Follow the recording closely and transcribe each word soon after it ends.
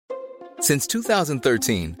Since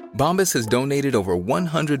 2013, Bombas has donated over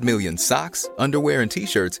 100 million socks, underwear, and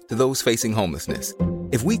T-shirts to those facing homelessness.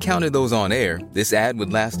 If we counted those on air, this ad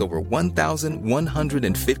would last over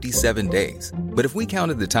 1,157 days. But if we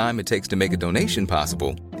counted the time it takes to make a donation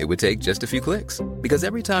possible, it would take just a few clicks. Because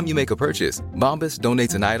every time you make a purchase, Bombas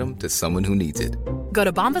donates an item to someone who needs it. Go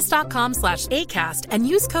to bombas.com/ACAST and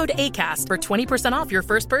use code ACAST for 20% off your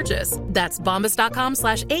first purchase. That's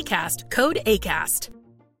bombas.com/ACAST, code ACAST.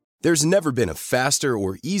 There's never been a faster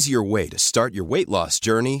or easier way to start your weight loss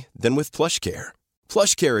journey than with PlushCare.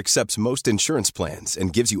 PlushCare accepts most insurance plans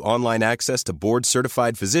and gives you online access to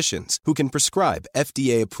board-certified physicians who can prescribe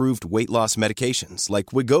FDA-approved weight loss medications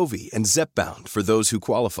like Wegovy and Zepbound for those who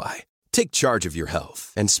qualify. Take charge of your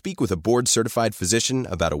health and speak with a board-certified physician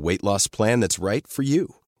about a weight loss plan that's right for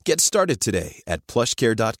you. Get started today at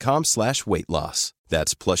plushcare.com/weight loss.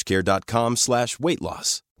 That's plushcare.com/weight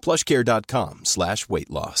loss. plushcare.com/weight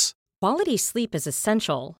loss. Quality sleep is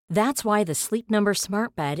essential. That's why the Sleep Number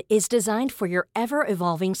Smart Bed is designed for your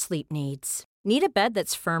ever-evolving sleep needs. Need a bed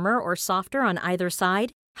that's firmer or softer on either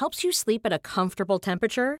side? Helps you sleep at a comfortable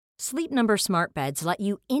temperature? Sleep Number Smart Beds let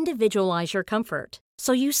you individualize your comfort,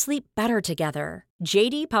 so you sleep better together.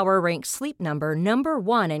 J.D. Power ranks Sleep Number number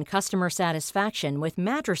 1 in customer satisfaction with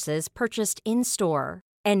mattresses purchased in-store.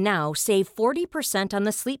 And now, save 40% on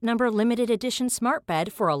the Sleep Number Limited Edition Smart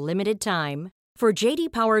Bed for a limited time. For J.D.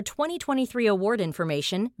 Power 2023 award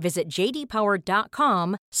information, visit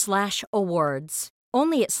jdpower.com/awards.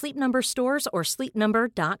 Only at Sleep Number stores or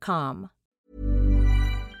sleepnumber.com.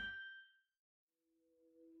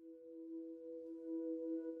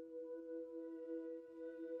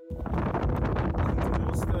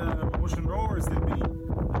 Most ocean rowers, they'd be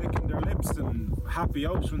licking their lips and happy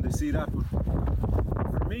out when they see that, but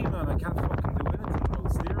for me, man, I can't fucking do anything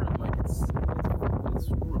about steering. Like, it's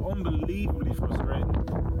unbelievably frustrating,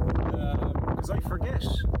 because I forget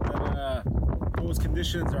that those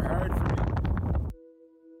conditions are hard for me.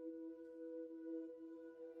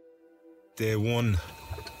 Day one,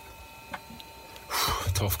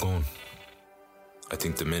 tough going. I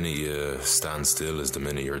think the minute you stand still is the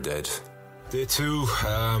minute you're dead. Day two,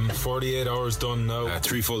 48 hours done now.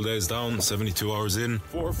 3 full days down, 72 hours in.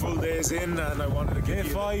 4 full days in, and I wanted to get day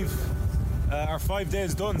 5. 5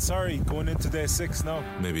 days done, sorry, going into day 6 now.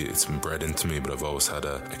 Maybe it's been bred into me, but I've always had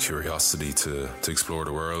a curiosity to explore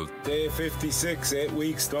the world. Day 56, 8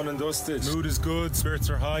 weeks done and dusted. Mood is good, spirits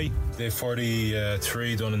are high. Day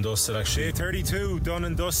 43 done and dusted, actually. Day 32 done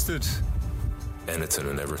and dusted. Anything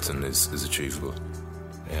and everything is achievable.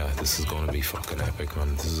 Yeah, this is going to be fucking epic,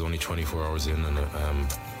 man. This is only 24 hours in, and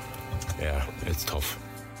yeah, it's tough.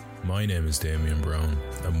 My name is Damien Brown,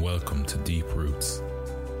 and welcome to Deep Roots.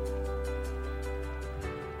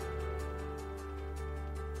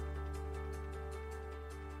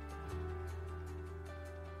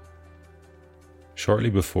 Shortly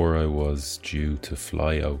before I was due to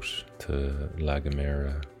fly out to La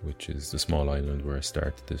Gomera, which is the small island where I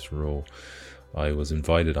started this row, I was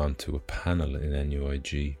invited onto a panel in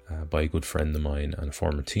NUIG by a good friend of mine and a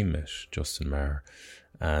former teammate, Justin Maher.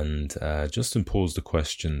 And Justin posed a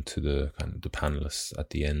question to the panelists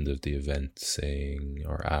at the end of the event, saying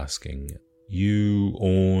or asking, you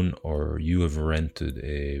own or you have rented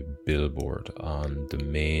a billboard on the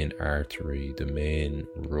main artery, the main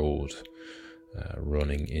road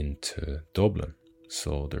running into Dublin.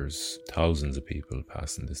 So there's thousands of people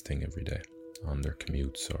passing this thing every day on their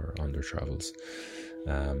commutes or on their travels.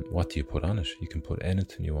 What do you put on it? You can put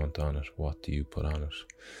anything you want on it. What do you put on it?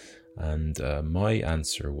 And my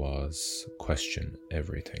answer was question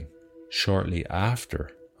everything. Shortly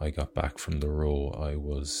after I got back from the row, I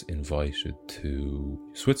was invited to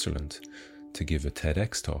Switzerland to give a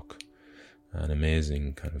TEDx talk. An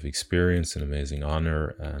amazing kind of experience, an amazing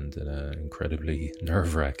honor, and an incredibly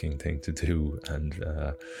nerve-wracking thing to do. And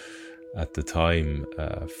at the time,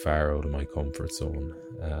 far out of my comfort zone.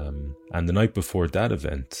 And the night before that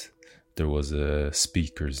event, there was a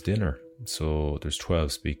speaker's dinner. So there's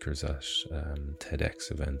 12 speakers at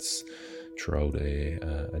TEDx events throughout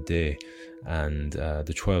a day. And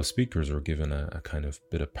the 12 speakers were given a kind of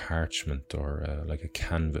bit of parchment or like a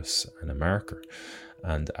canvas and a marker,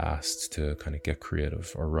 and asked to kind of get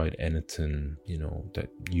creative or write anything, that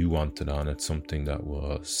you wanted on it, something that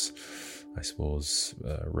was, I suppose,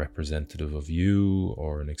 representative of you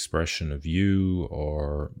or an expression of you,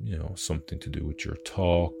 or, something to do with your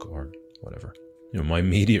talk or whatever. My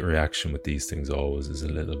immediate reaction with these things always is a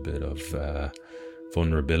little bit of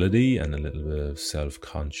vulnerability and a little bit of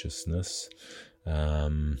self-consciousness.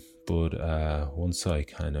 But once I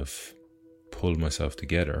kind of pulled myself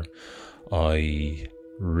together, I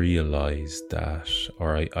realized that,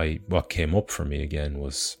 or I what came up for me again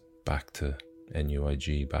was back to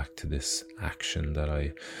NUIG, back to this action that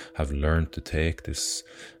I have learned to take, this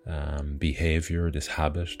behavior, this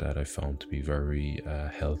habit that I found to be very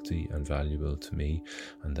healthy and valuable to me,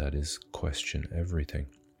 and that is question everything.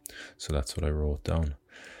 So that's what I wrote down.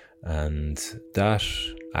 And that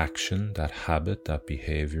action, that habit, that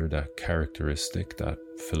behavior, that characteristic, that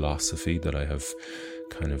philosophy that I've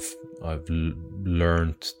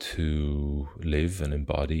learned to live and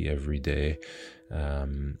embody every day,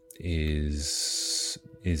 is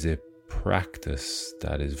a practice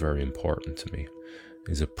that is very important to me,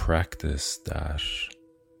 is a practice that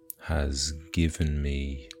has given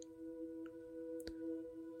me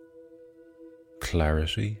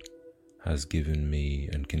clarity, has given me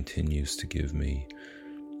and continues to give me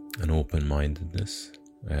an open-mindedness,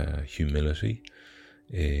 humility,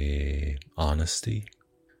 a honesty,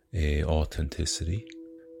 a authenticity,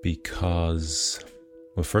 because,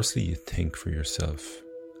 well, firstly, you think for yourself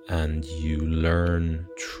and you learn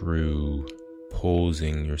through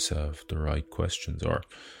posing yourself the right questions,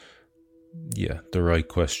 the right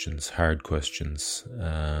questions, hard questions,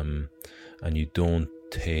 and you don't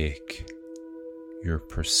take your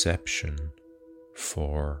perception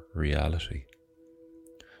for reality.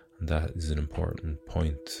 And that is an important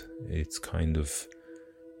point. It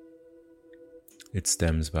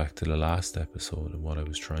stems back to the last episode, and what I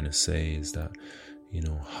was trying to say is that,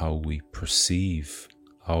 how we perceive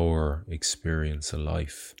our experience of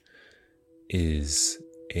life is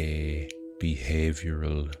a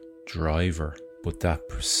behavioral driver, but that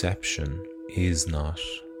perception is not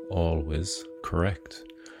always correct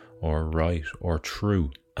or right or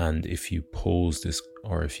true. And if you pose this,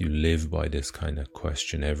 or if you live by this kind of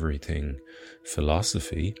question everything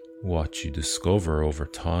philosophy, what you discover over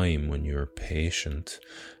time when you're patient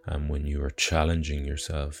and when you are challenging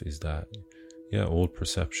yourself is that, old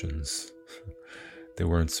perceptions, they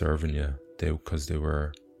weren't serving you, because they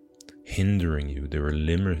were hindering you, they were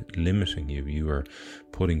limiting you, you were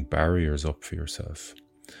putting barriers up for yourself.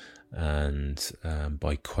 And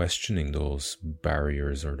by questioning those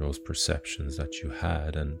barriers or those perceptions that you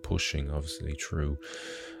had, and pushing obviously through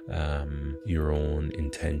your own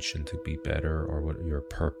intention to be better, or what your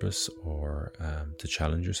purpose, or to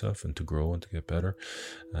challenge yourself and to grow and to get better,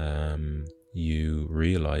 you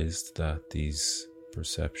realized that these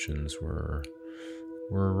perceptions were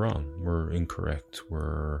wrong, were incorrect,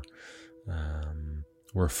 were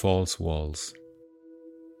false walls.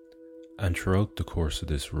 And throughout the course of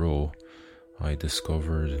this row, I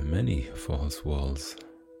discovered many false walls.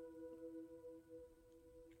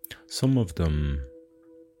 Some of them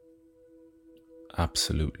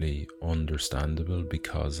absolutely understandable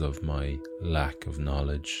because of my lack of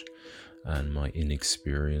knowledge and my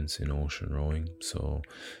inexperience in ocean rowing. So,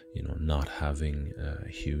 not having a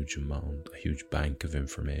huge bank of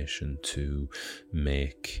information to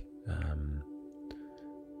make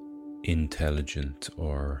intelligent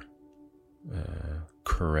or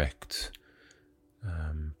correct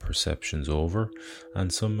perceptions over,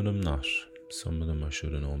 and some of them not. Some of them I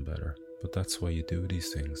should have known better. But that's why you do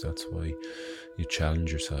these things. That's why you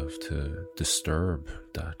challenge yourself to disturb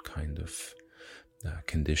that kind of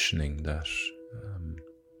conditioning that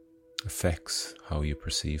affects how you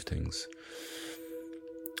perceive things.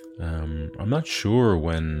 I'm not sure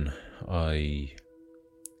when I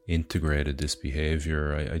integrated this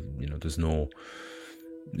behavior. I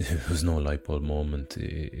there was no light bulb moment.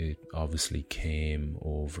 It obviously came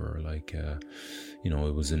over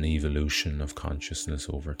it was an evolution of consciousness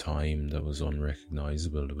over time that was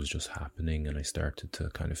unrecognizable. It was just happening, and I started to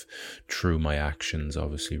kind of, through my actions,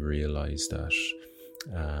 obviously realize that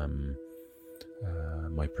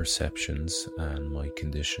my perceptions and my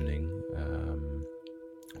conditioning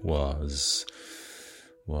was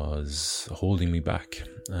holding me back,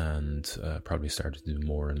 and probably started to do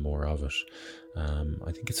more and more of it.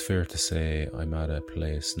 I think it's fair to say I'm at a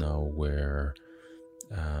place now where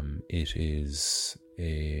it is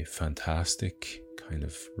a fantastic kind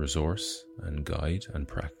of resource and guide and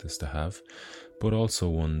practice to have, but also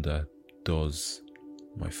one that does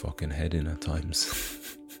my fucking head in at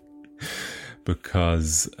times.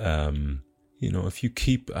 Because if you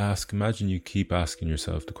imagine you keep asking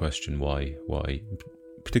yourself the question why,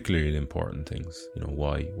 particularly important things,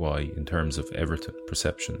 why in terms of everything,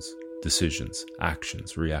 perceptions, decisions,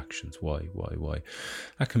 actions, reactions, why,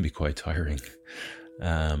 that can be quite tiring.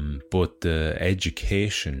 But the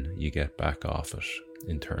education you get back off it,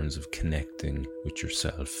 in terms of connecting with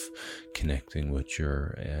yourself, connecting with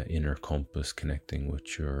your inner compass, connecting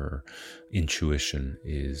with your intuition,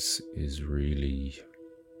 is really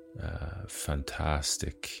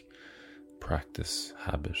fantastic practice,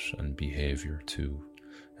 habit, and behavior to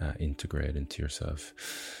integrate into yourself.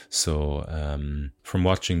 So from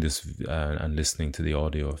watching this and listening to the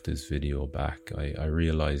audio of this video back, I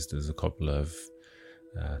realized there's a couple of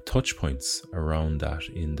touch points around that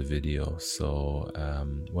in the video. So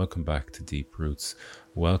welcome back to Deep Roots.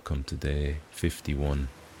 Welcome to day 51.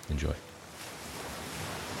 Enjoy.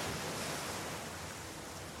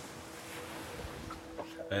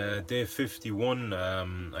 Day 51,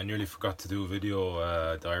 I nearly forgot to do a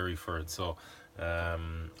video diary for it, so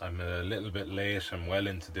I'm a little bit late. I'm well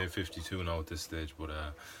into day 52 now at this stage, but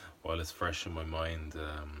while it's fresh in my mind,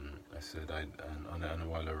 I said and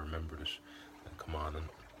while I remembered it, I'd come on.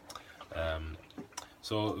 And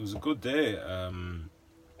so it was a good day.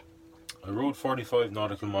 I rode 45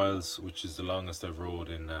 nautical miles, which is the longest I've rode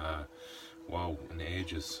in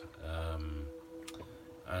ages,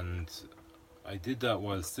 and I did that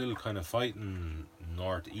while still kind of fighting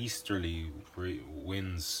northeasterly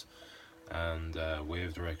winds and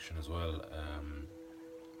wave direction as well.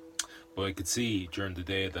 But I could see during the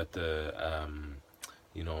day that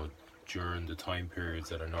during the time periods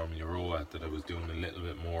that I normally row at, that I was doing a little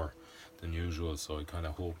bit more than usual. So I kind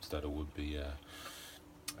of hoped that it would be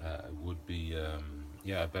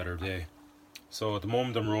a better day. So at the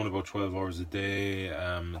moment I'm rowing about 12 hours a day.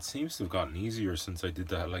 It seems to have gotten easier since I did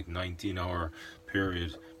that 19-hour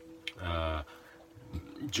period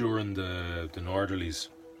during the northerlies.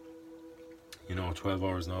 12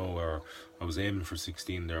 hours now, or I was aiming for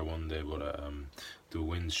 16 there one day, but the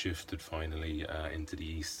wind shifted finally into the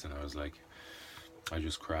east, and I was like, I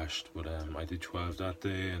just crashed. But I did 12 that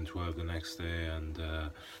day and 12 the next day, and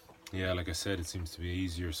like I said, it seems to be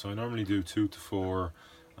easier. So I normally do 2 to 4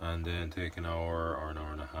 and then take an hour or an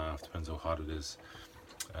hour and a half, depends how hot it is,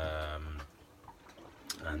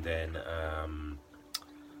 and then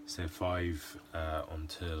say 5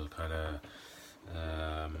 until kind of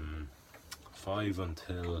 5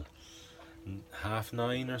 until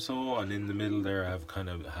 9:30 or so, and in the middle there I have kind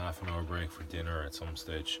of half an hour break for dinner at some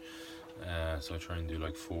stage. So I try and do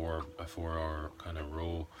a 4 hour kind of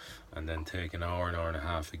row, and then take an hour and a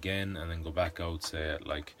half again, and then go back out say at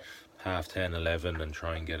 10:30, 11, and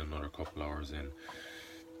try and get another couple hours in.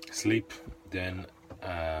 Sleep then,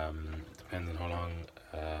 depending how long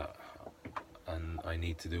and I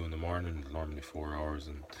need to do in the morning, normally 4 hours,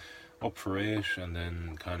 and up for 8, and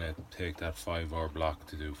then kind of take that 5 hour block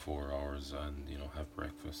to do 4 hours, and have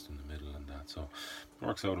breakfast in the middle and that. So it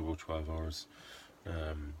works out about 12 hours.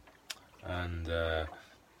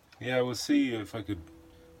 We'll see if I could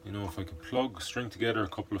string together a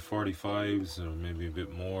couple of 45s or maybe a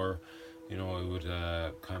bit more. It would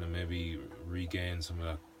kind of maybe regain some of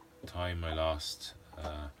that time I lost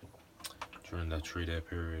during that 3-day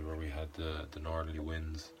period where we had the northerly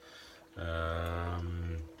winds.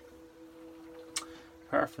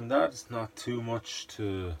 Apart from that, it's not too much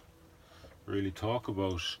to really talk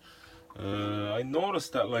about. I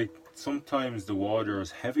noticed that sometimes the water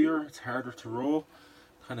is heavier, it's harder to row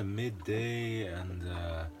kind of midday, and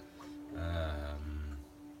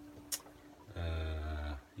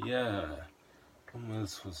when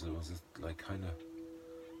else was it kind of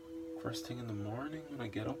first thing in the morning when I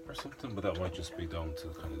get up or something? But that might just be down to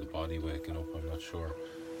kind of the body waking up, I'm not sure.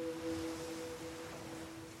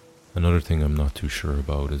 Another thing I'm not too sure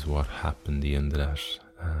about is what happened at the end of that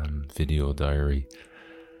video diary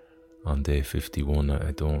on day 51.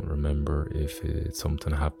 I don't remember if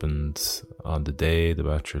something happened on the day the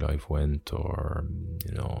battery life went, or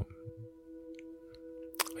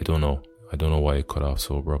I don't know. I don't know why it cut off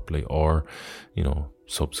so abruptly, or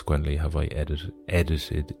subsequently have I edited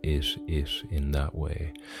it in that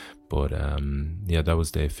way. But that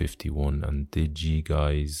was day 51. And did you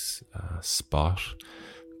guys spot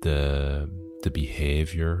the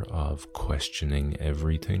behavior of questioning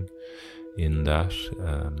everything in that?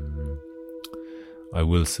 I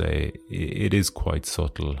will say it is quite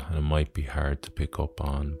subtle, and it might be hard to pick up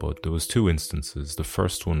on, but there was 2 instances. The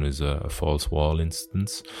first one is a false wall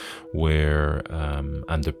instance where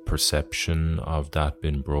and the perception of that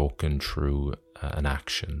being broken through an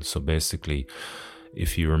action. So basically,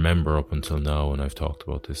 if you remember up until now, and I've talked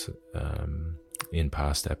about this in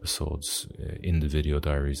past episodes in the video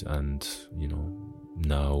diaries, and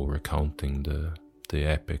now recounting the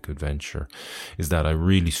epic adventure, is that I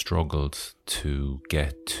really struggled to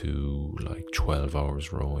get to 12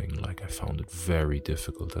 hours rowing. I found it very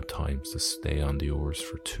difficult at times to stay on the oars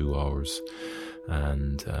for 2 hours,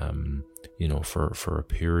 and for a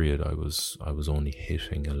period I was only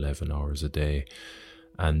hitting 11 hours a day.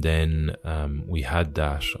 And then we had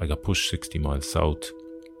that, I got pushed 60 miles south,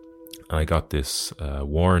 And I got this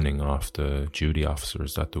warning off the duty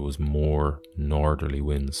officers that there was more northerly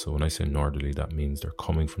winds. So when I say northerly, that means they're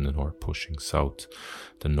coming from the north, pushing south,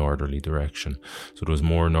 the northerly direction. So there was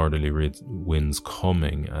more northerly winds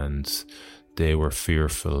coming, and they were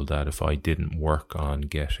fearful that if I didn't work on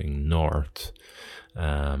getting north,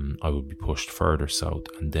 I would be pushed further south.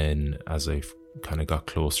 And then as I kind of got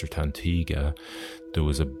closer to Antigua, there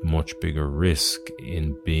was a much bigger risk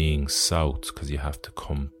in being south, because you have to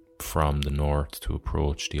come from the north to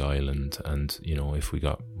approach the island. And you know, if we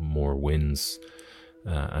got more winds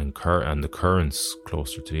and the currents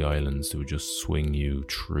closer to the islands, they would just swing you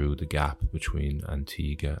through the gap between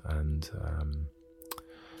Antigua and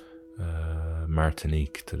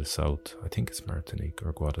Martinique to the south. I think it's Martinique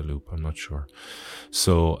or Guadeloupe, I'm not sure.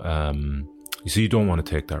 So you don't want to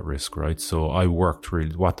take that risk, right? So I worked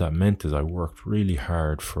really, what that meant is I worked really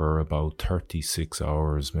hard for about 36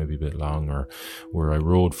 hours, maybe a bit longer, where I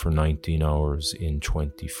rode for 19 hours in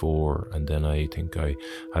 24. And then I think I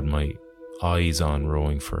had my eyes on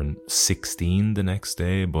rowing for 16 the next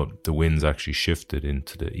day, but the winds actually shifted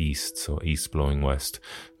into the east. So east blowing west,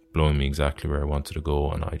 blowing me exactly where I wanted to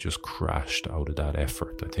go. And I just crashed out of that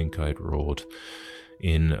effort. I think I'd rowed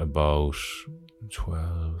in about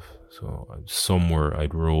 12, so somewhere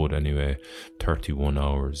I'd rowed anyway 31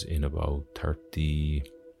 hours in about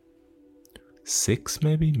 36,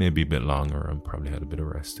 maybe a bit longer, and probably had a bit of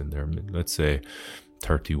rest in there. Let's say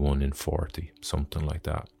 31 in 40, something like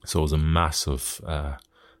that. So it was a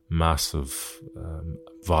massive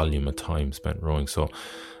volume of time spent rowing. So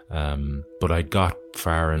but I got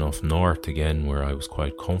far enough north again where I was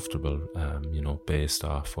quite comfortable, based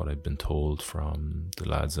off what I'd been told from the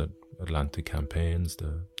lads at Atlantic Campaigns,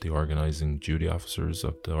 the organising duty officers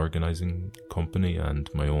of the organising company, and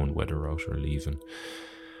my own weather router leaving.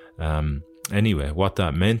 Anyway, what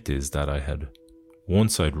that meant is that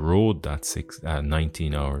once I'd rowed that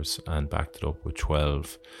 19 hours and backed it up with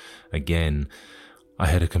 12, again, I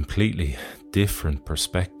had a completely different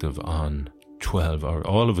perspective on 12 hours.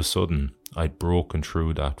 All of a sudden, I'd broken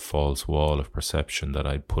through that false wall of perception that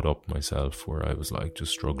I'd put up myself, where I was like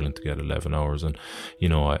just struggling to get 11 hours. And,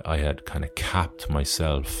 I had kind of capped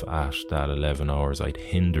myself at that 11 hours. I'd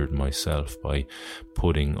hindered myself by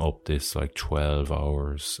putting up this like 12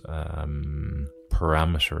 hours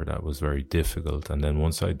parameter that was very difficult. And then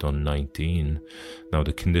once I'd done 19, now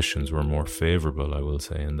the conditions were more favorable, I will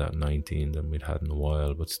say, in that 19 than we'd had in a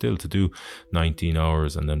while, but still, to do 19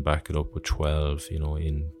 hours and then back it up with 12,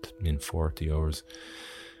 in 40 hours,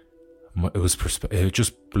 it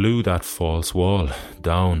just blew that false wall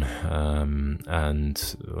down. And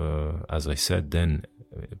as I said, then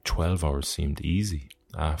 12 hours seemed easy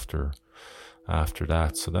after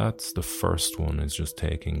that. So that's the first one, is just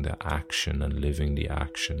taking the action and living the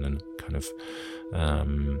action, and kind of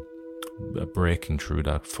breaking through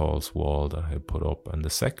that false wall that I had put up. And the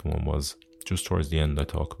second one was just towards the end. I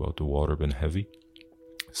talk about the water being heavy.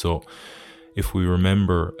 So if we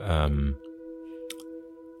remember,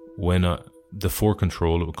 when the four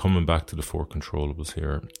controllables, coming back to the four controllables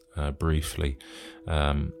here briefly,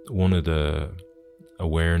 one of the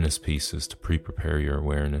awareness pieces to pre-prepare your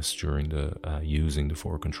awareness during the using the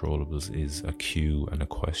four controllables is a cue and a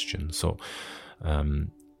question. So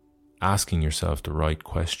asking yourself the right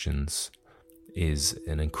questions is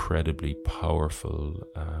an incredibly powerful,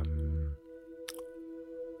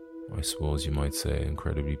 I suppose you might say,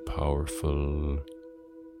 incredibly powerful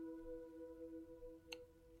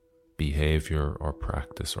behavior or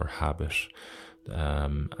practice or habit.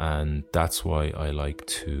 And that's why I like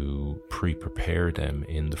to pre-prepare them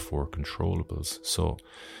in the four controllables. So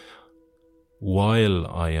while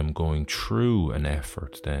I am going through an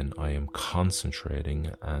effort, then I am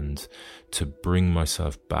concentrating, and to bring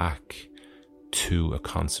myself back to a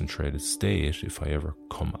concentrated state, if I ever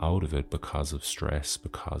come out of it because of stress,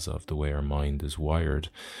 because of the way our mind is wired,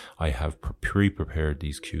 I have pre-prepared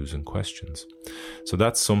these cues and questions. So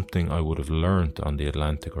that's something I would have learned on the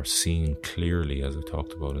Atlantic, or seen clearly, as I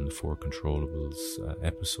talked about in the Four Controllables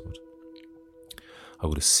episode. I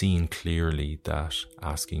would have seen clearly that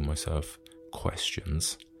asking myself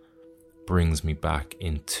questions brings me back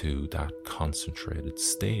into that concentrated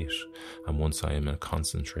state. And once I am in a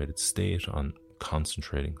concentrated state, on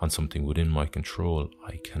concentrating on something within my control,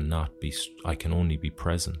 I can only be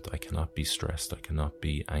present. I cannot be stressed. I cannot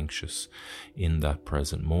be anxious in that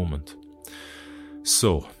present moment.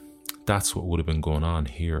 So that's what would have been going on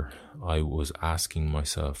here. I was asking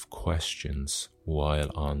myself questions while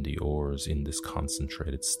on the oars in this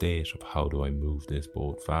concentrated state of how do I move this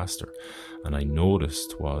boat faster. And I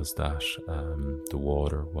noticed was that the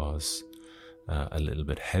water was a little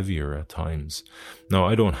bit heavier at times. Now,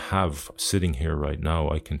 I don't have, sitting here right now,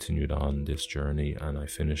 I continued on this journey and I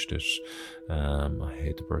finished it. I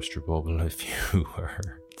hate to burst your bubble if you are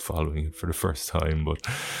following it for the first time, but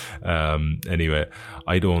anyway,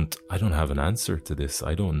 I don't have an answer to this.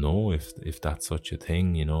 I don't know if that's such a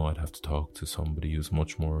thing. You know, I'd have to talk to somebody who's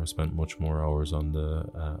spent much more hours on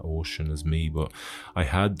the ocean as me, but I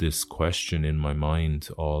had this question in my mind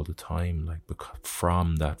all the time, like,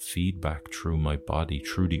 from that feedback through my body,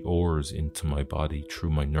 through the oars into my body, through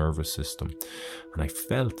my nervous system. And I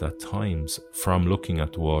felt at times, from looking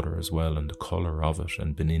at the water as well and the color of it,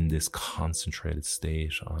 and been in this concentrated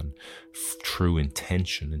state on true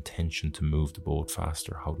intention to move the boat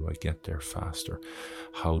faster. How do I get there faster?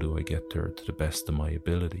 How do I get there to the best of my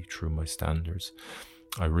ability through my standards?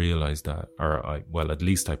 I realized that, at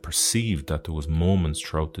least I perceived that there was moments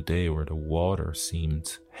throughout the day where the water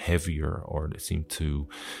seemed heavier, or it seemed to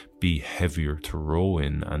be heavier to row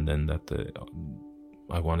in, and then that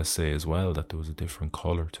I want to say as well that there was a different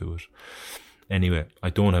color to it. Anyway, I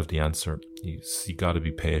don't have the answer. You got to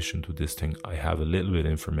be patient with this thing. I have a little bit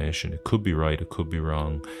of information. It could be right, it could be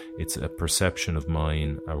wrong. It's a perception of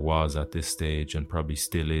mine, or was at this stage, and probably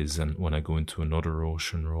still is. And when I go into another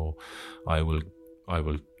ocean row, I will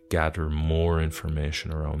gather more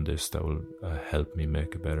information around this that will help me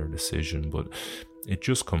make a better decision. But it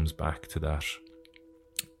just comes back to that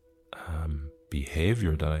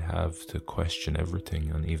behavior that I have to question everything.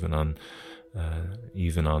 And even on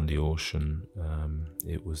the ocean,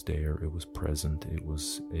 it was there, it was present, it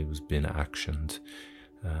was been actioned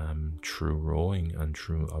through rowing and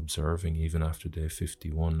through observing. Even after day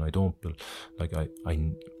 51,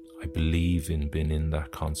 I believe in being in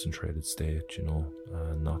that concentrated state, you know,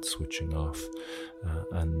 not switching off,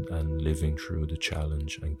 and living through the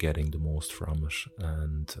challenge and getting the most from it.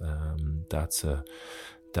 And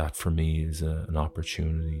that for me is an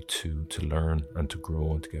opportunity to learn and to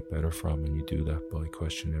grow and to get better from. And you do that by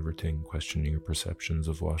questioning everything, questioning your perceptions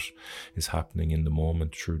of what is happening in the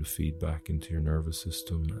moment through the feedback into your nervous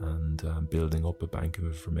system, and building up a bank of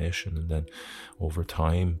information. And then over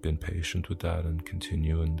time, being patient with that and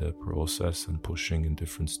continuing the process and pushing in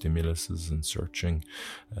different stimuluses and searching,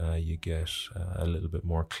 you get a little bit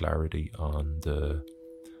more clarity on the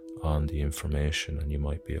information, and you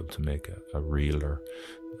might be able to make a realer,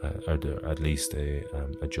 or at least a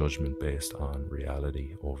judgment based on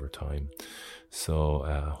reality over time. So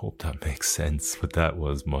I hope that makes sense. But that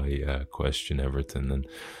was my question, Everton. And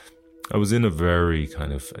I was in a very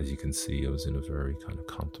kind of, as you can see, I was in a very kind of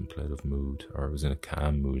contemplative mood, or I was in a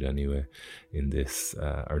calm mood anyway, in this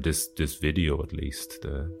video at least.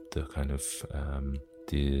 The kind of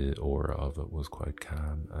the aura of it was quite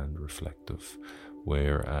calm and reflective,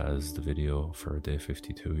 whereas the video for day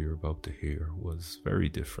 52 you're about to hear was very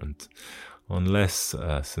different. Unless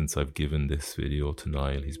since I've given this video to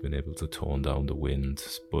Niall, he's been able to tone down the wind.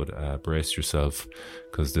 But brace yourself,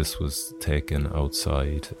 because this was taken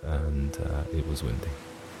outside and it was windy.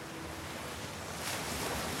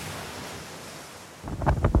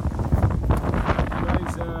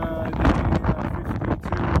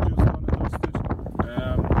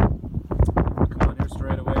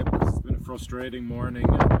 Frustrating morning,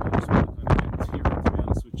 and I just want to kind of get here, to be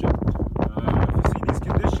honest with you. If you see these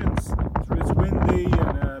conditions, it's windy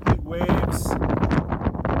and big waves. I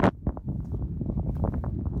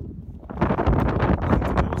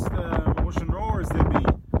think most ocean rowers, they'd be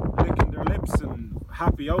licking their lips and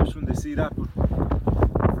happy out when they see that. But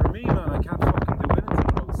for me, man, I can't fucking do anything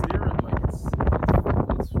without steering. Like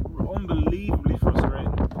it's unbelievably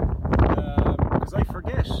frustrating, because I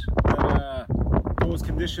forget that those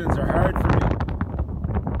conditions are hard for me.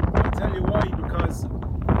 I'll tell you why, because then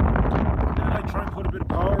I try and put a bit of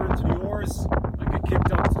power into the oars, I get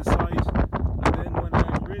kicked out to the side, and then when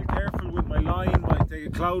I'm real careful with my line, I take a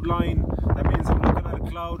cloud line, that means I'm looking at a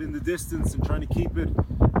cloud in the distance and trying to keep it literally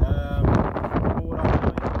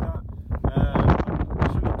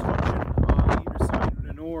touching on either side with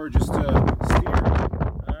an oar just to steer,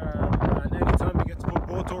 and anytime I get to put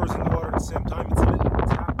both oars in the water at the same time, it's a little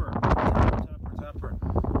tapper.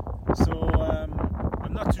 So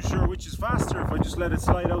I'm not too sure which is faster, if I just let it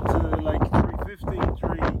slide out to like 350,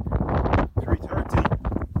 330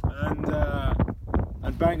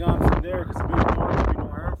 and bang on from there, because a bit of water would be no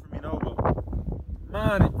harm for me now. But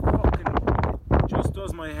man, it just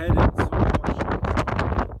does my head in so much.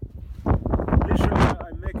 Literally,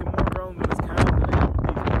 I'm making more ground when it's calm than I am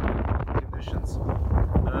with these conditions.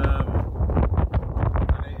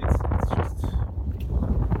 And it's just,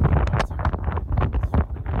 it's hard.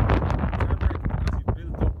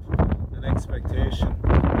 Expectation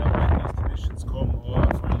that when these conditions come, I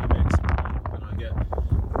finally make some ground,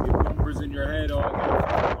 get numbers in your head. Oh, I get a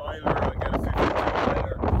 50 miler, I get a 52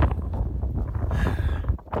 miler.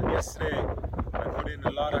 And yesterday I put in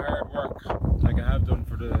a lot of hard work, like I have done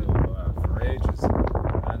for ages,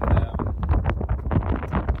 and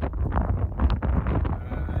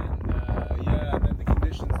then the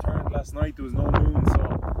conditions turned last night. There was no moon, so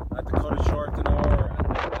I had to cut it short an hour,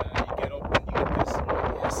 and then you get up and you get this, and you're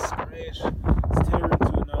like, yes, great, it's tearing to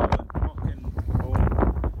it now, and fucking boom,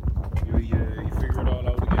 you figure it all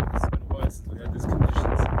out again. It's been a while since we had these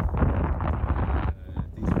conditions.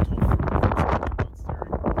 These are tough.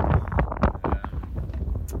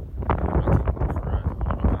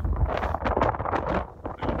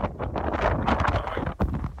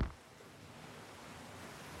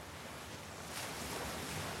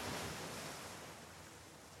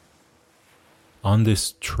 On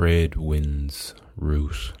this trade winds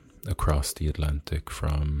route across the Atlantic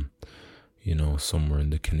from, somewhere in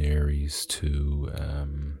the Canaries to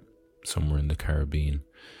somewhere in the Caribbean,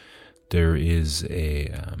 there is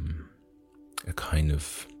a kind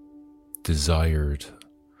of desired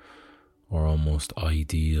or almost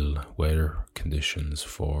ideal weather conditions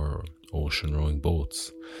for ocean rowing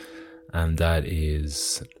boats, and that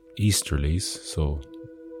is easterlies, so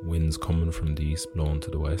winds coming from the east blowing to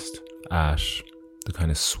the west. At the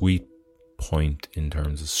kind of sweet point in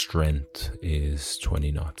terms of strength is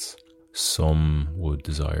 20 knots. Some would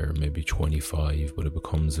desire maybe 25, but it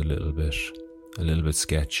becomes a little bit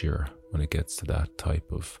sketchier when it gets to that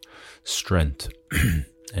type of strength.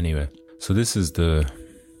 Anyway, so this is the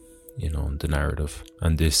narrative,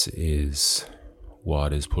 and this is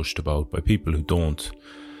what is pushed about by people who don't.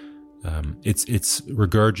 It's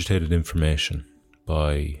regurgitated information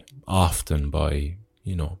often by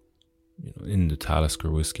in the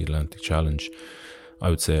Talisker Whiskey Atlantic Challenge.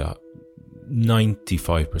 I would say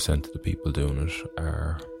 95% of the people doing it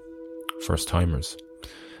are first timers,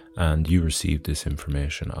 and you receive this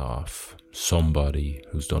information off somebody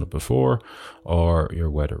who's done it before or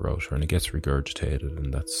your weather router, and it gets regurgitated,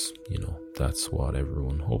 and that's what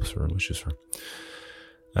everyone hopes for and wishes for.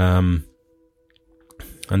 And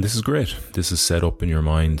this is great. This is set up in your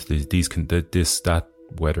mind. That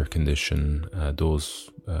weather condition,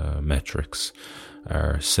 those metrics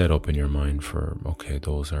are set up in your mind for, okay,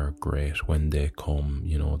 those are great. When they come,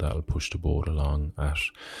 that'll push the boat along at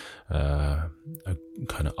a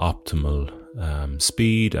kind of optimal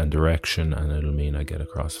speed and direction, and it'll mean I get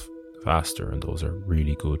across faster, and those are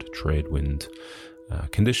really good trade wind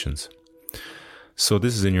conditions. So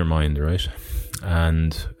this is in your mind, right?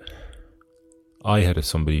 And I had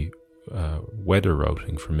somebody weather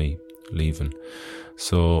routing for me, leaving.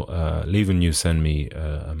 So leaving, you send me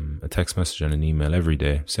a text message and an email every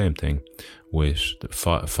day, same thing, with the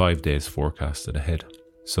 5 days forecasted ahead.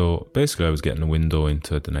 So basically I was getting a window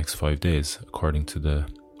into the next 5 days according to the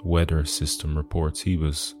weather system reports he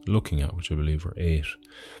was looking at, which I believe were 8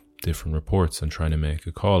 different reports, and trying to make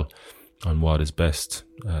a call on what is best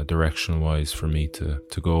direction wise for me to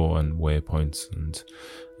go, and waypoints, and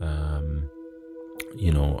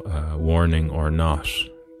warning or not,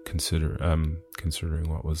 considering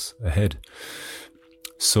what was ahead.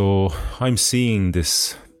 So I'm seeing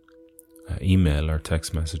this email or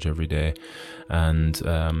text message every day, and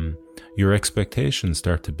your expectations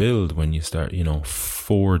start to build when you start,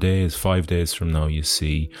 4 days, 5 days from now, you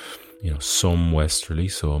see, some westerly,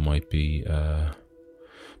 so it might be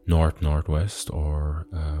north-northwest or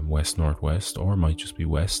west-northwest, or it might just be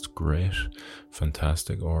west, great,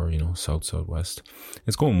 fantastic, or, south-southwest.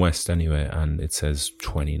 It's going west anyway, and it says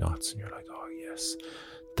 20 knots, and you're like, oh yes,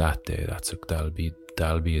 that day, that'll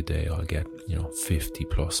be a day I'll get, 50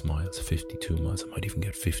 plus miles, 52 miles. I might even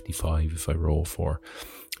get 55 if I row for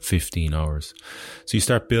 15 hours. So you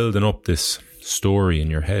start building up this story in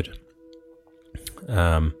your head.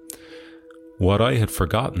 What I had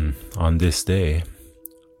forgotten on this day,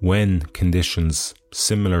 when conditions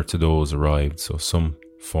similar to those arrived, so some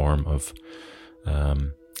form of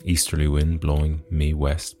easterly wind blowing me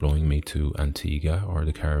west, blowing me to Antigua or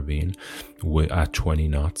the Caribbean at 20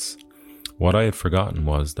 knots, what I had forgotten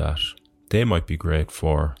was that they might be great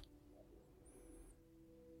for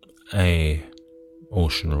a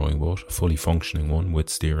ocean rowing boat, a fully functioning one with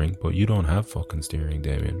steering, but you don't have fucking steering,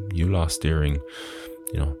 Damien. You lost steering,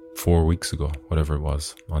 4 weeks ago, whatever it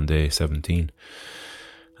was, on day 17.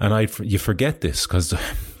 And you forget this, because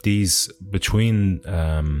these, between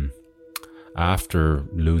after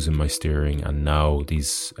losing my steering and now,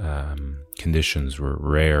 these conditions were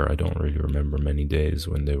rare. I don't really remember many days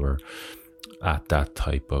when they were at that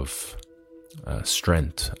type of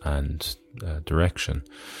strength and direction.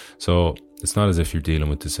 So it's not as if you're dealing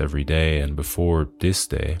with this every day. And before this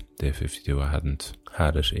day 52, I hadn't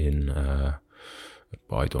had it in,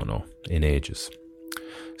 I don't know, in ages.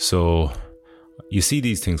 So you see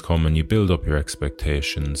these things come and you build up your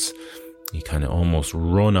expectations. You kind of almost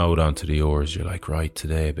run out onto the oars. You're like, right,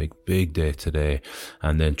 today, big day today.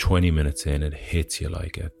 And then 20 minutes in, it hits you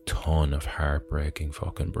like a ton of heartbreaking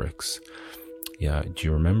fucking bricks. Yeah, do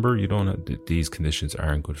you remember? These conditions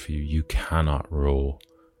aren't good for you. You cannot row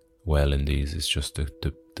well in these. It's just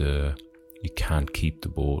you can't keep the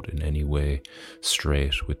boat in any way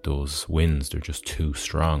straight with those winds. They're just too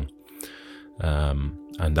strong.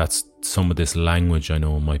 And that's some of this language I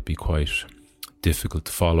know might be quite difficult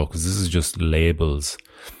to follow, because this is just labels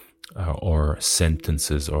or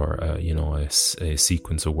sentences or a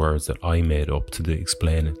sequence of words that I made up to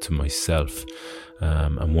explain it to myself,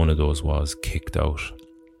 and one of those was kicked out.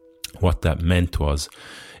 What that meant was,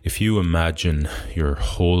 if you imagine you're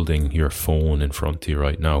holding your phone in front of you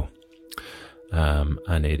right now,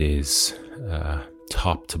 and it is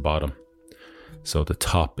top to bottom. So the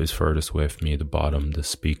top is furthest away from you, the bottom, the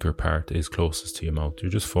speaker part, is closest to your mouth. You're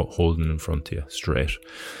just holding it in front of you, straight.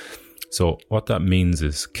 So what that means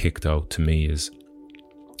is, kicked out to me, is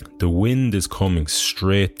the wind is coming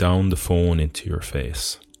straight down the phone into your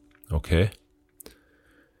face. Okay?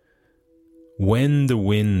 When the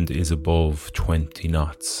wind is above 20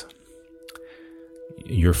 knots,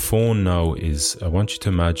 your phone now is, I want you to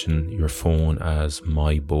imagine your phone as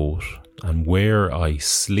my boat, and where I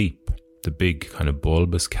sleep, the big kind of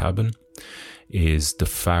bulbous cabin, is the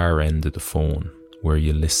far end of the phone where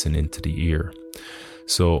you listen into the ear.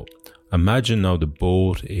 So imagine now the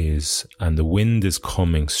boat is, and the wind is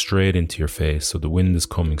coming straight into your face. So the wind is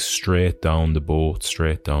coming straight down the boat,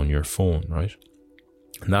 straight down your phone, right?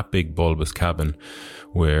 And that big bulbous cabin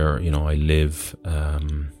where, I live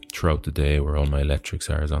throughout the day, where all my electrics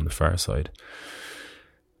are, is on the far side.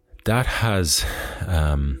 That has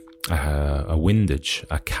a windage,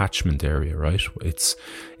 a catchment area, right? It's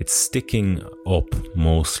sticking up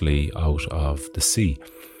mostly out of the sea.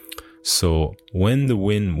 So when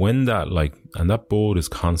that boat is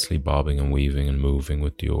constantly bobbing and weaving and moving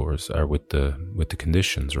with the oars, or with the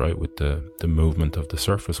conditions, right? With the movement of the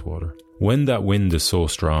surface water. When that wind is so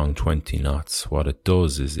strong, 20 knots, what it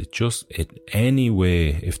does is if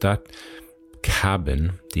that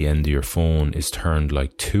cabin, the end of your phone, is turned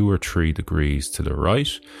like 2 or 3 degrees to the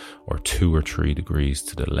right or 2 or 3 degrees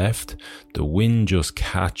to the left, the wind just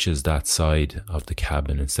catches that side of the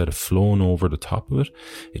cabin. Instead of flowing over the top of it,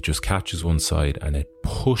 it just catches one side and it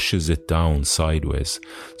pushes it down sideways.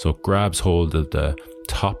 So it grabs hold of the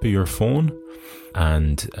top of your phone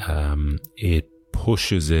and it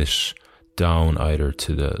pushes it down either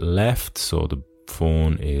to the left, so the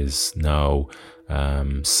phone is now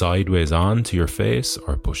sideways onto your face,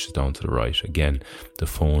 or pushes down to the right. Again, the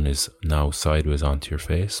phone is now sideways onto your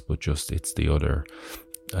face, but just it's the other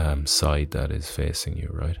side that is facing you,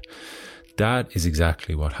 right? That is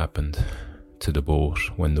exactly what happened to the boat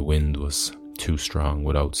when the wind was too strong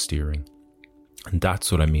without steering. And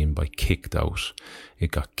that's what I mean by kicked out. It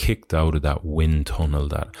got kicked out of that wind tunnel,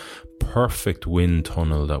 that perfect wind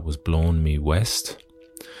tunnel that was blowing me west.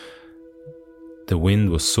 The wind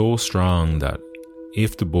was so strong that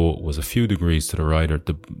if the boat was a few degrees to the right, or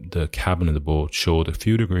the cabin of the boat showed a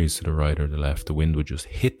few degrees to the right or the left, the wind would just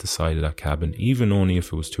hit the side of that cabin. Even only if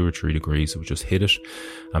it was 2 or 3 degrees, it would just hit it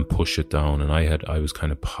and push it down. And I was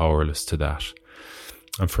kind of powerless to that.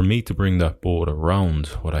 And for me to bring that boat around,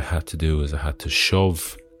 what I had to do is I had to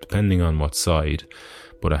shove, depending on what side,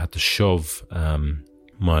 but I had to shove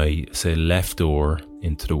my, say, left oar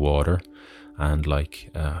into the water, and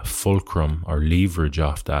fulcrum or leverage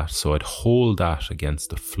off that. So I'd hold that against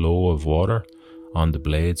the flow of water on the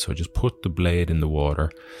blade. So I just put the blade in the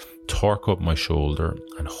water, torque up my shoulder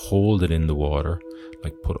and hold it in the water,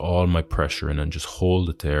 like put all my pressure in and just hold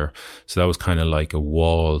it there. So that was kind of like a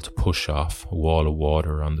wall to push off, a wall of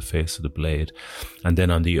water on the face of the blade. And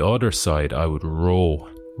then on the other side, I would row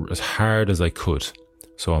as hard as I could.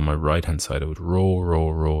 So on my right hand side, I would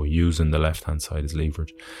row, using the left hand side as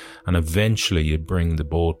leverage, and eventually you'd bring the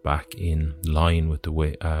boat back in line with the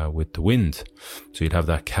wind. So you'd have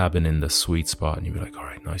that cabin in the sweet spot, and you'd be like, "All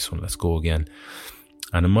right, nice one, let's go again."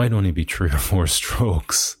 And it might only be 3 or 4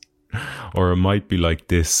 strokes, or it might be like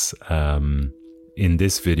this in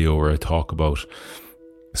this video where I talk about.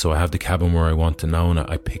 So I have the cabin where I want to now, and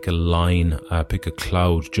I pick a line, I pick a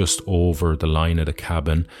cloud just over the line of the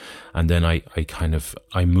cabin, and then I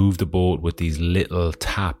move the boat with these little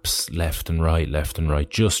taps left and right,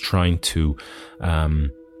 just trying to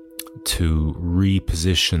to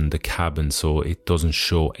reposition the cabin so it doesn't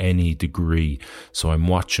show any degree. So I'm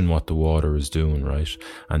watching what the water is doing, right?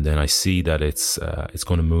 And then I see that it's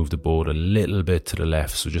going to move the boat a little bit to the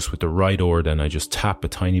left. So just with the right oar, then I just tap a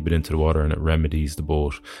tiny bit into the water and it remedies the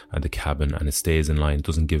boat and the cabin, and it stays in line. It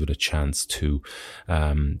doesn't give it a chance to,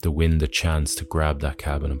 the wind a chance to grab that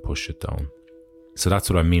cabin and push it down. So that's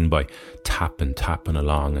what I mean by tapping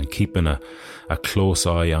along and keeping a close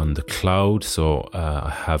eye on the cloud. So I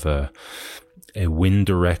have a wind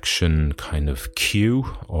direction kind of cue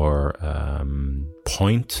or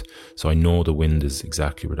point. So I know the wind is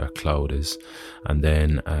exactly where that cloud is. And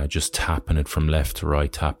then just tapping it from left to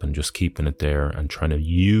right, tapping, just keeping it there and trying to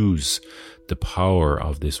use the power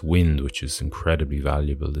of this wind, which is incredibly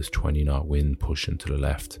valuable, this 20 knot wind pushing to the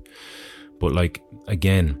left. But like,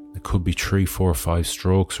 again, it could be 3, 4, 5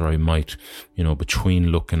 strokes, or I might, between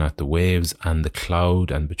looking at the waves and the cloud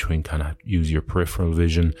and between kind of use your peripheral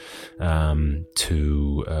vision to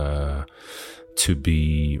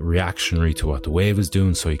be reactionary to what the wave is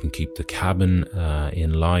doing so you can keep the cabin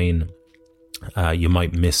in line. You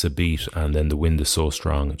might miss a beat and then the wind is so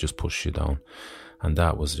strong it just pushes you down. And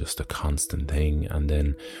that was just a constant thing. And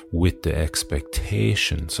then with the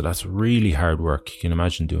expectation, so that's really hard work. You can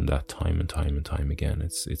imagine doing that time and time again.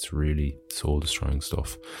 It's really soul destroying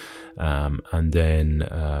stuff. And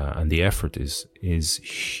the effort is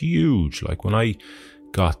huge. Like when I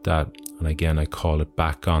got that, and again, I call it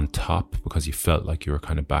back on top, because you felt like you were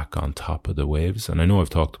kind of back on top of the waves. And I know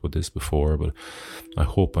I've talked about this before, but I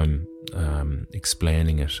hope I'm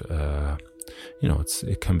explaining it.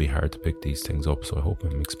 It can be hard to pick these things up, so I hope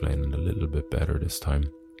I'm explaining a little bit better this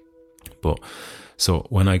time. But so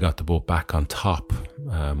when I got the boat back on top,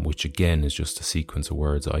 which again is just a sequence of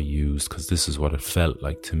words I used, because this is what it felt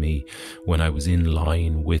like to me when I was in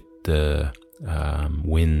line with the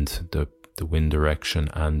wind, the wind direction,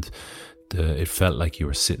 and it felt like you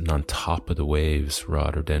were sitting on top of the waves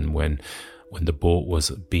rather than when the boat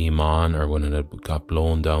was beam on, or when it got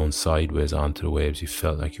blown down sideways onto the waves, you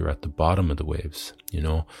felt like you were at the bottom of the waves,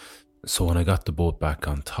 So when I got the boat back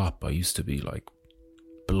on top, I used to be like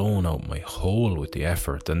blown out my hole with the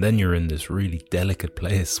effort. And then you're in this really delicate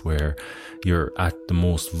place where you're at the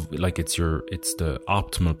most, like it's the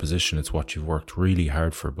optimal position. It's what you've worked really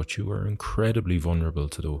hard for, but you were incredibly vulnerable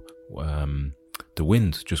to the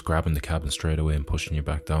wind just grabbing the cabin straight away and pushing you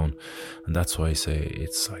back down. And that's why I say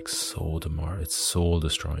it's like it's soul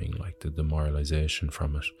destroying, like the demoralization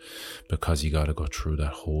from it, because you got to go through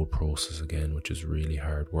that whole process again, which is really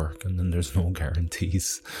hard work. And then there's no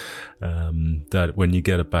guarantees that when you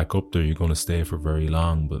get it back up there you're going to stay for very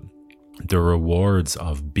long. But the rewards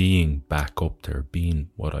of being back up there, being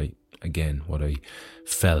what I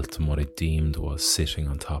felt and what I deemed was sitting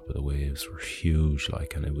on top of the waves, were huge.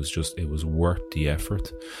 And it was worth the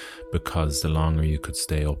effort, because the longer you could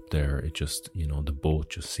stay up there, it just, the boat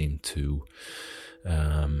just seemed to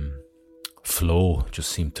flow, just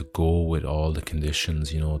seemed to go with all the conditions,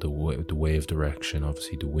 the wave direction,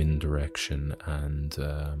 obviously the wind direction, and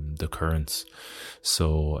the currents.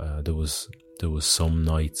 So there was some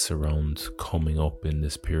nights around coming up in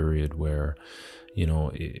this period where,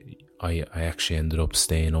 I actually ended up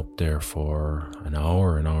staying up there for an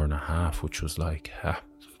hour and a half, which was like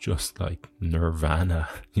just like nirvana.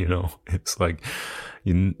 It's like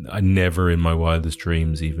I never in my wildest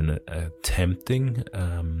dreams even attempting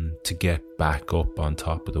to get back up on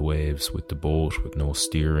top of the waves with the boat with no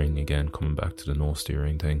steering. Again, coming back to the no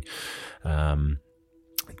steering thing.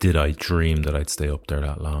 Did I dream that I'd stay up there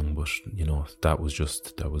that long? But that was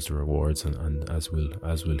the rewards, and as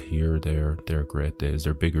we'll hear, they're great days.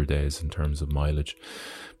 They're bigger days in terms of mileage.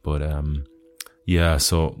 But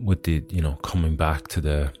so with the coming back to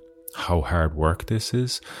the how hard work this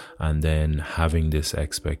is, and then having this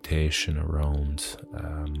expectation around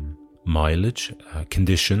mileage,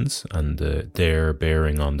 conditions, and their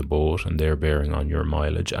bearing on the boat and their bearing on your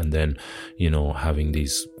mileage, and then having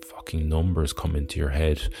these fucking numbers come into your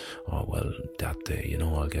head. Oh well, that day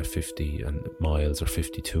I'll get 50 miles or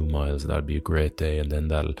 52 miles, that'll be a great day, and then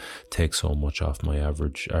that'll take so much off my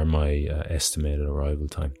average or my estimated arrival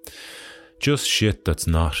time. Just shit that's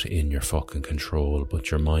not in your fucking control, but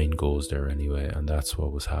your mind goes there anyway. And that's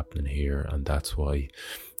what was happening here, and that's why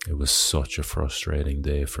it was such a frustrating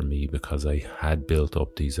day for me because I had built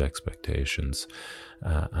up these expectations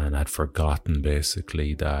and had forgotten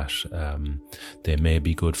basically that they may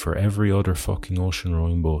be good for every other fucking ocean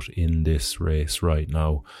rowing boat in this race right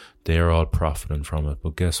now. They're all profiting from it,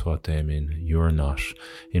 but guess what, Damien? You're not.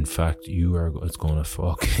 In fact, it's going to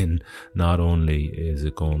fucking, not only is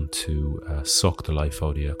it going to suck the life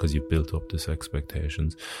out of you because you've built up this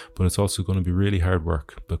expectations, but it's also going to be really hard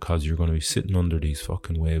work because you're going to be sitting under these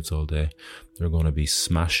fucking waves all day. They're going to be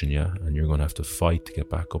smashing you and you're going to have to fight to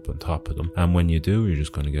get back up on top of them. And when you do, you're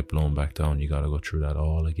just going to get blown back down. You got to go through that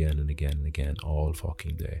all again and again and again, all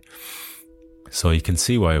fucking day. So you can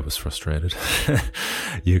see why I was frustrated.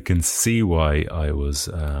 You can see why I was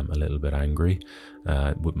a little bit angry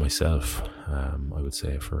with myself, I would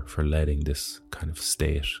say, for letting this kind of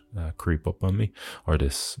state creep up on me, or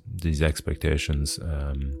these expectations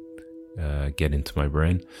get into my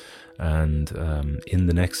brain. And in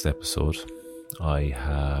the next episode, I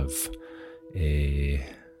have a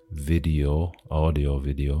audio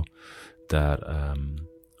video that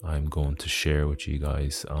I'm going to share with you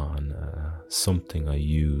guys on something I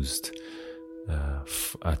used, a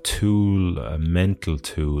mental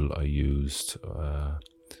tool I used,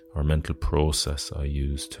 or mental process I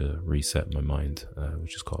used to reset my mind,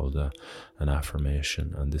 which is called an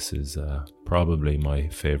affirmation. And this is probably my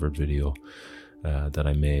favorite video that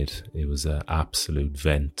I made. It was an absolute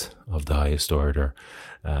vent of the highest order,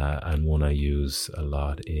 and one I use a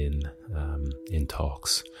lot in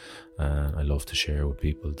talks. I love to share with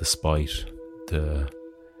people, despite the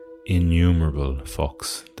innumerable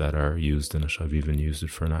fucks that are used in it. I've even used it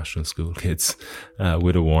for national school kids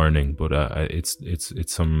with a warning, but it's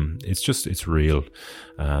real.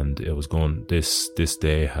 And it was going, this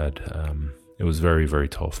day had it was very, very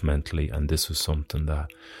tough mentally, and this was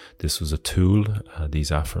a tool.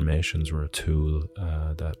 These affirmations were a tool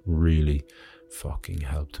that really fucking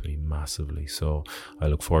helped me massively. So I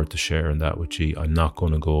look forward to sharing that with you. I'm not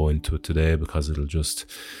going to go into it today because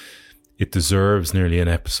it deserves nearly an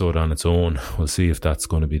episode on its own. We'll see if that's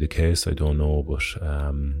going to be the case. I don't know, but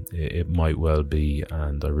it might well be.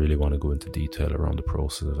 And I really want to go into detail around the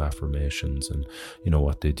process of affirmations and,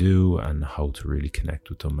 what they do and how to really connect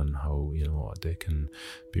with them and how, they can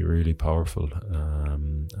be really powerful.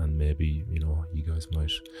 And maybe, you guys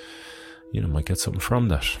might get something from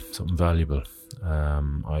that, something valuable.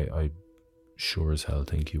 I sure as hell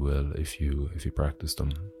think you will if you practice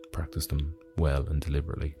them well and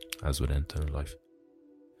deliberately, as with anything in life.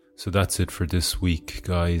 So that's it for this week,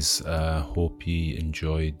 guys. Hope you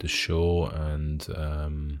enjoyed the show, and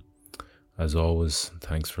as always,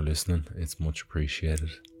 thanks for listening. It's much appreciated.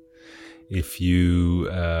 If you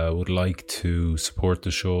would like to support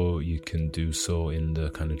the show, you can do so in the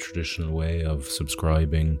kind of traditional way of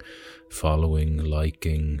subscribing, following,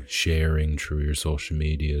 liking, sharing through your social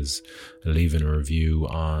medias, leaving a review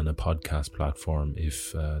on a podcast platform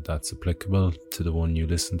if that's applicable to the one you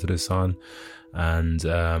listen to this on. And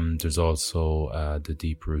there's also the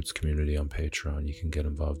Deep Roots community on Patreon. You can get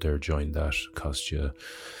involved there, join that. Cost you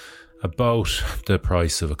about the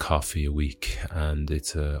price of a coffee a week, and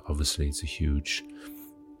obviously it's a huge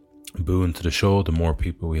boon to the show. The more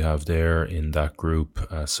people we have there in that group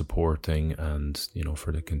supporting, and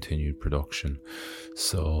for the continued production.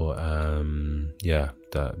 So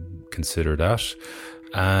consider that.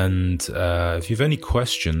 And if you have any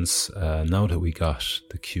questions, now that we got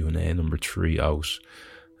the Q&A number 3 out,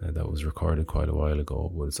 that was recorded quite a while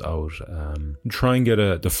ago, but it's out. Try and get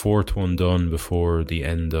the 4th one done before the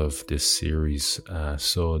end of this series.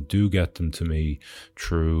 So do get them to me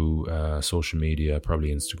through social media. Probably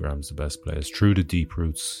Instagram's the best place. Through the Deep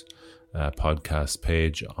Roots podcast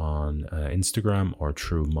page on Instagram, or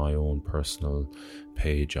through my own personal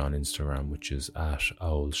page on Instagram, which is at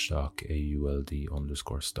owlstock,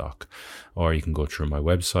 AULD_stock. Or you can go through my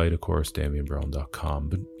website, of course, damienbrown.com.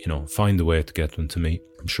 But find a way to get them to me.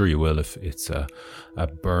 I'm sure you will if it's a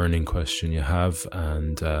burning question you have,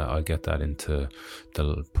 and I'll get that into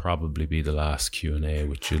probably be the last Q&A,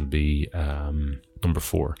 which will be number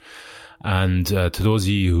 4. And to those of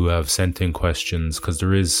you who have sent in questions, because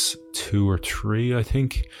there is 2 or 3, I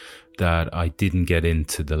think, that I didn't get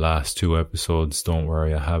into the last 2 episodes. Don't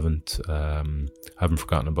worry, I haven't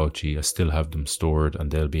forgotten about you. I still have them stored,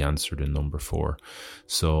 and they'll be answered in number 4.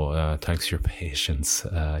 So thanks for your patience.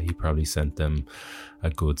 You probably sent them a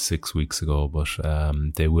good 6 weeks ago, but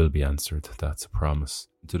they will be answered. That's a promise.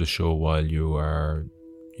 To the show while you are,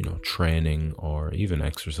 training or even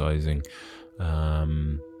exercising.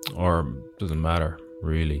 Or doesn't matter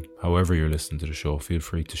really. However you're listening to the show, feel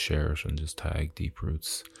free to share it and just tag Deep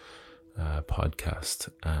Roots podcast,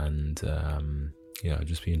 and it'd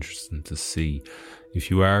just be interesting to see. If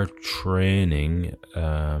you are training,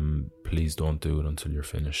 please don't do it until you're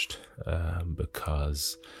finished,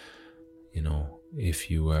 because, you know,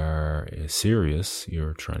 if you are serious,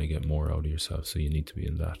 you're trying to get more out of yourself. So you need to be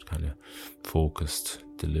in that kind of focused,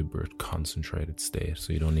 deliberate, concentrated state.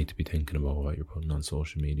 So you don't need to be thinking about what you're putting on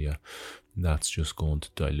social media. That's just going to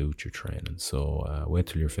dilute your training. So wait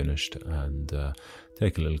till you're finished and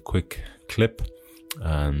take a little quick clip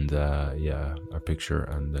and our picture,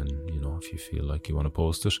 and then, you know, if you feel like you want to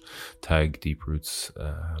post it, tag Deep Roots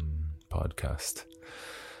podcast.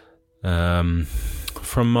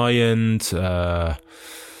 From my end,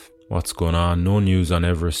 what's going on? No news on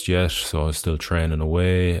Everest yet, so I'm still training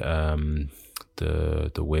away.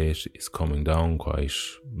 The weight is coming down quite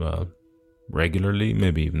well, regularly,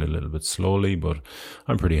 maybe even a little bit slowly, but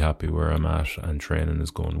I'm pretty happy where I'm at, and training is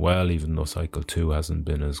going well, even though cycle 2 hasn't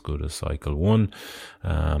been as good as cycle 1,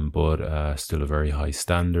 but still a very high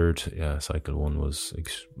standard. Cycle 1 was,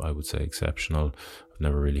 I would say, exceptional. I've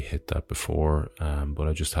never really hit that before, but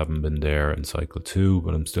I just haven't been there in cycle 2,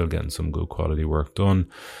 but I'm still getting some good quality work done,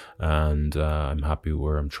 and I'm happy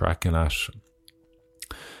where I'm tracking at.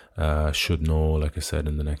 Should know, like I said,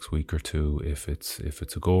 in the next week or two if it's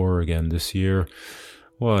a goer again this year.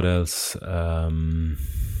 What else?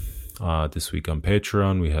 This week on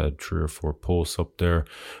Patreon we had 3 or 4 posts up there,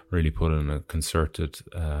 really put in a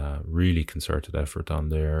really concerted effort on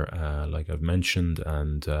there, like I've mentioned,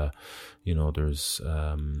 and you know, there's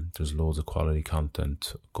loads of quality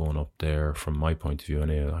content going up there from my point of view.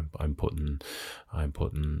 Anyway, I'm putting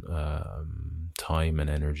time and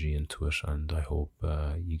energy into it, and I hope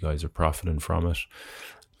you guys are profiting from it.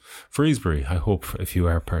 Freesbury, I hope, if you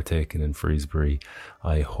are partaking in Freesbury,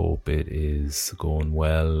 I hope it is going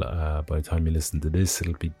well. By the time you listen to this,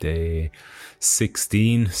 it'll be day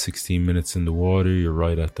 16 minutes in the water. You're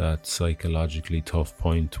right at that psychologically tough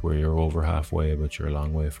point where you're over halfway, but you're a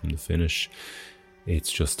long way from the finish.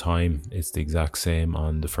 It's just time. It's the exact same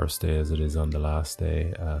on the first day as it is on the last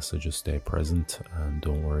day. So just stay present and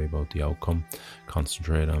don't worry about the outcome.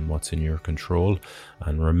 Concentrate on what's in your control.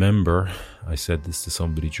 And remember, I said this to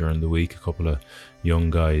somebody during the week, a couple of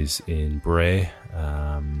young guys in Bray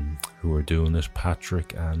who are doing it,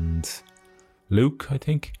 Patrick and Luke, I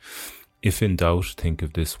think. If in doubt, think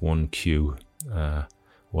of this one cue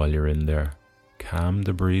while you're in there. Calm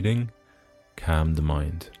the breathing, calm the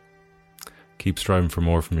mind. Keep striving for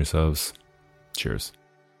more from yourselves. Cheers.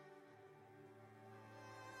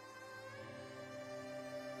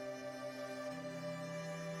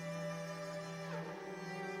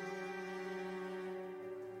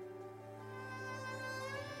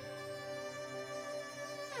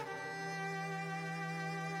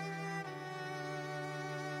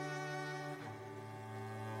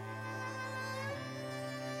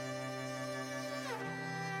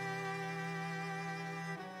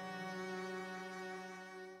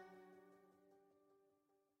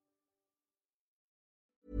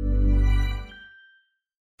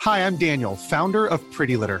 Hi, I'm Daniel, founder of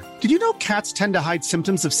Pretty Litter. Did you know cats tend to hide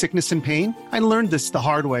symptoms of sickness and pain? I learned this the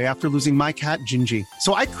hard way after losing my cat, Gingy.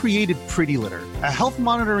 So I created Pretty Litter, a health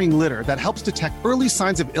monitoring litter that helps detect early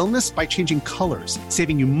signs of illness by changing colors,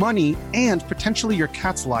 saving you money and potentially your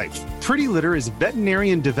cat's life. Pretty Litter is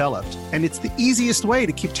veterinarian developed, and it's the easiest way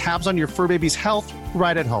to keep tabs on your fur baby's health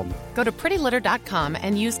right at home. Go to prettylitter.com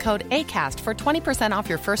and use code ACAST for 20% off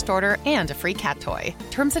your first order and a free cat toy.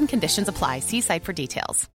 Terms and conditions apply. See site for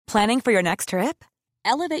details. Planning for your next trip?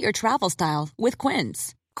 Elevate your travel style with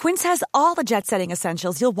Quince. Quince has all the jet-setting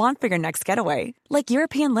essentials you'll want for your next getaway, like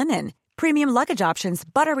European linen, premium luggage options,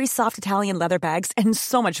 buttery soft Italian leather bags, and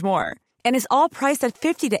so much more. And is all priced at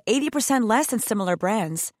 50 to 80% less than similar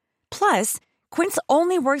brands. Plus, Quince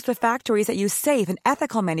only works with factories that use safe and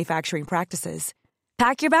ethical manufacturing practices.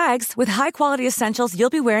 Pack your bags with high-quality essentials you'll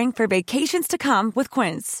be wearing for vacations to come with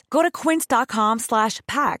Quince. Go to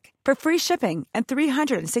quince.com/pack for free shipping and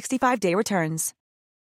 365-day returns.